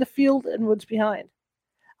 overlooking the field and woods behind.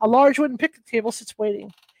 A large wooden picnic table sits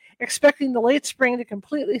waiting, expecting the late spring to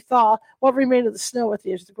completely thaw what remained of the snow at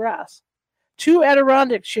the edge of the grass. Two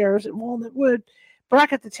Adirondack chairs in walnut wood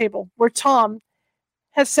bracket the table where Tom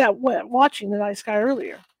had sat watching the night sky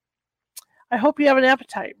earlier. I hope you have an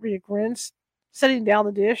appetite, Rita grins, setting down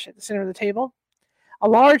the dish at the center of the table. A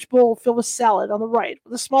large bowl filled with salad on the right,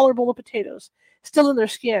 with a smaller bowl of potatoes, still in their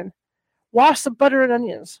skin. Wafts of butter and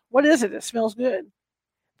onions. What is it? It smells good.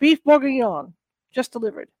 Beef bourguignon, just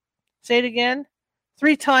delivered. Say it again.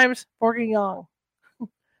 3 times bourguignon.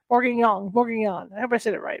 Bourguignon. I hope I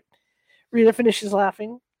said it right. Rita finishes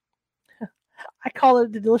laughing. I call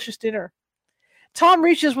it a delicious dinner. Tom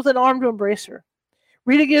reaches with an arm to embrace her.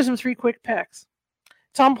 Rita gives him 3 quick pecks.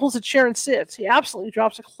 Tom pulls a chair and sits. He absolutely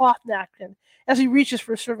drops a cloth napkin as he reaches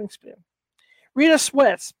for a serving spoon. Rita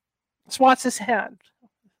swats his hand.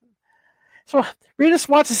 So Rita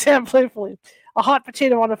swats his hand playfully, a hot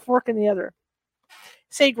potato on a fork in the other.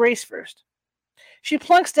 Say grace first. She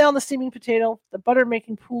plunks down the steaming potato, the butter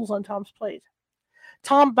making pools on Tom's plate.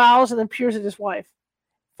 Tom bows and then peers at his wife.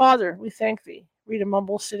 Father, we thank thee, Rita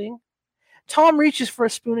mumbles, sitting. Tom reaches for a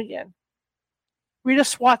spoon again. Rita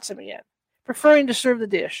swats him again, preferring to serve the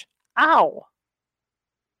dish. Ow!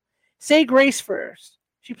 Say grace first.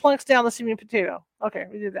 She plunks down the steaming potato. Okay,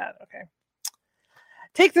 we did that. Okay.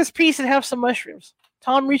 Take this piece and have some mushrooms.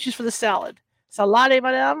 Tom reaches for the salad. Salade,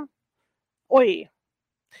 madame? Oi.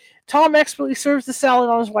 Tom expertly serves the salad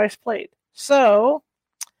on his wife's plate. So,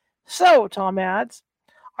 Tom adds,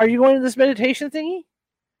 are you going to this meditation thingy?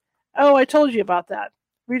 Oh, I told you about that.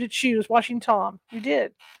 Rita chews, watching Tom. You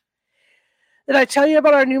did. Did I tell you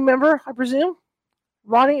about our new member, I presume?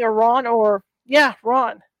 Ronnie or Ron or Yeah,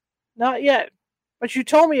 Ron. Not yet. But you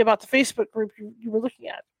told me about the Facebook group you were looking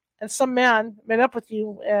at. And some man met up with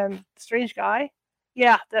you and strange guy.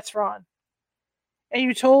 Yeah, that's Ron.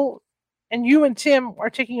 And you and Tim are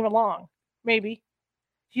taking him along. Maybe.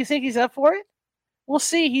 Do you think he's up for it? We'll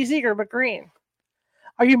see. He's eager but green.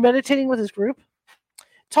 Are you meditating with his group?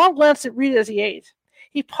 Tom glanced at Rita as he ate.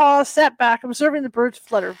 He paused, sat back, observing the birds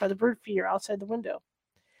flutter by the bird feeder outside the window.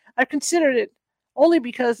 I've considered it only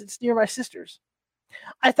because it's near my sister's.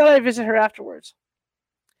 I thought I'd visit her afterwards.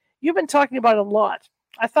 You've been talking about it a lot.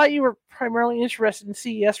 I thought you were primarily interested in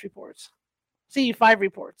CES reports. CE5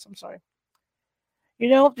 reports, I'm sorry. You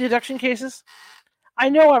know, deduction cases? I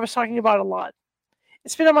know I was talking about it a lot.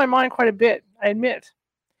 It's been on my mind quite a bit, I admit.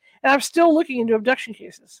 And I'm still looking into abduction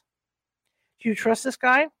cases. Do you trust this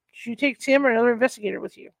guy? Should you take Tim or another investigator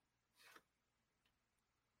with you?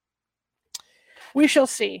 We shall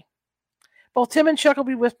see. Both Tim and Chuck will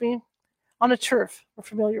be with me on a turf we're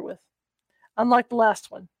familiar with. Unlike the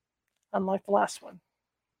last one.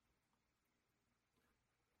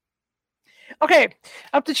 Okay,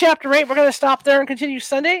 up to chapter 8. We're going to stop there and continue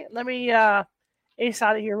Sunday. Let me ace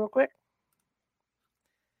out of here real quick.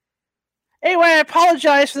 Anyway, I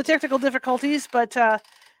apologize for the technical difficulties, but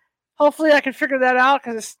hopefully I can figure that out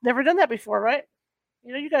because it's never done that before, right?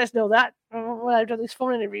 You know, you guys know that when I've done these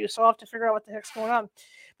phone interviews, so I'll have to figure out what the heck's going on.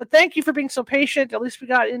 But thank you for being so patient. At least we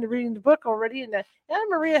got into reading the book already, and Anna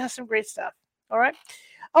Maria has some great stuff. All right.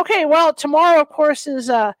 Okay, well, tomorrow, of course, is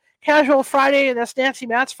Casual Friday, and that's Nancy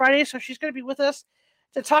Matt's Friday, so she's going to be with us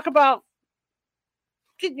to talk about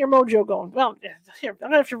getting your mojo going. Well, here, I'm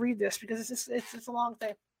going to have to read this because it's a long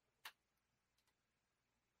thing.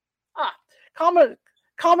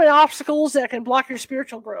 Common obstacles that can block your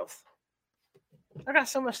spiritual growth. I got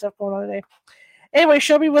so much stuff going on today. Anyway,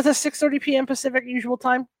 she'll be with us 6:30 p.m. Pacific, usual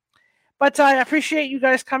time. But I appreciate you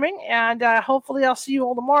guys coming, and hopefully I'll see you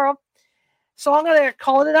all tomorrow. So I'm going to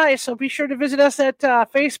call it a night. So be sure to visit us at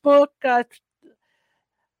Facebook,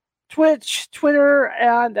 Twitch, Twitter,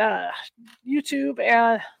 and YouTube,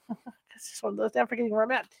 and I'm forgetting where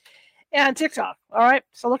I'm at. And TikTok. All right.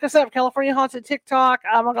 So look us up, California Haunts at TikTok.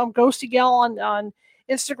 I'm Ghosty Gal on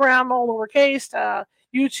Instagram, all lowercase.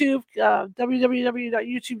 YouTube,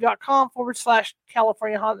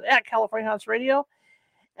 www.youtube.com/California Haunts at California Haunts Radio.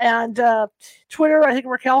 And Twitter, I think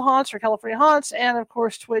we're Cal Haunts or California Haunts. And of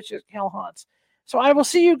course, Twitch is Cal Haunts. So I will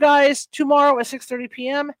see you guys tomorrow at 6:30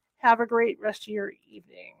 p.m. Have a great rest of your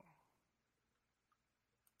evening.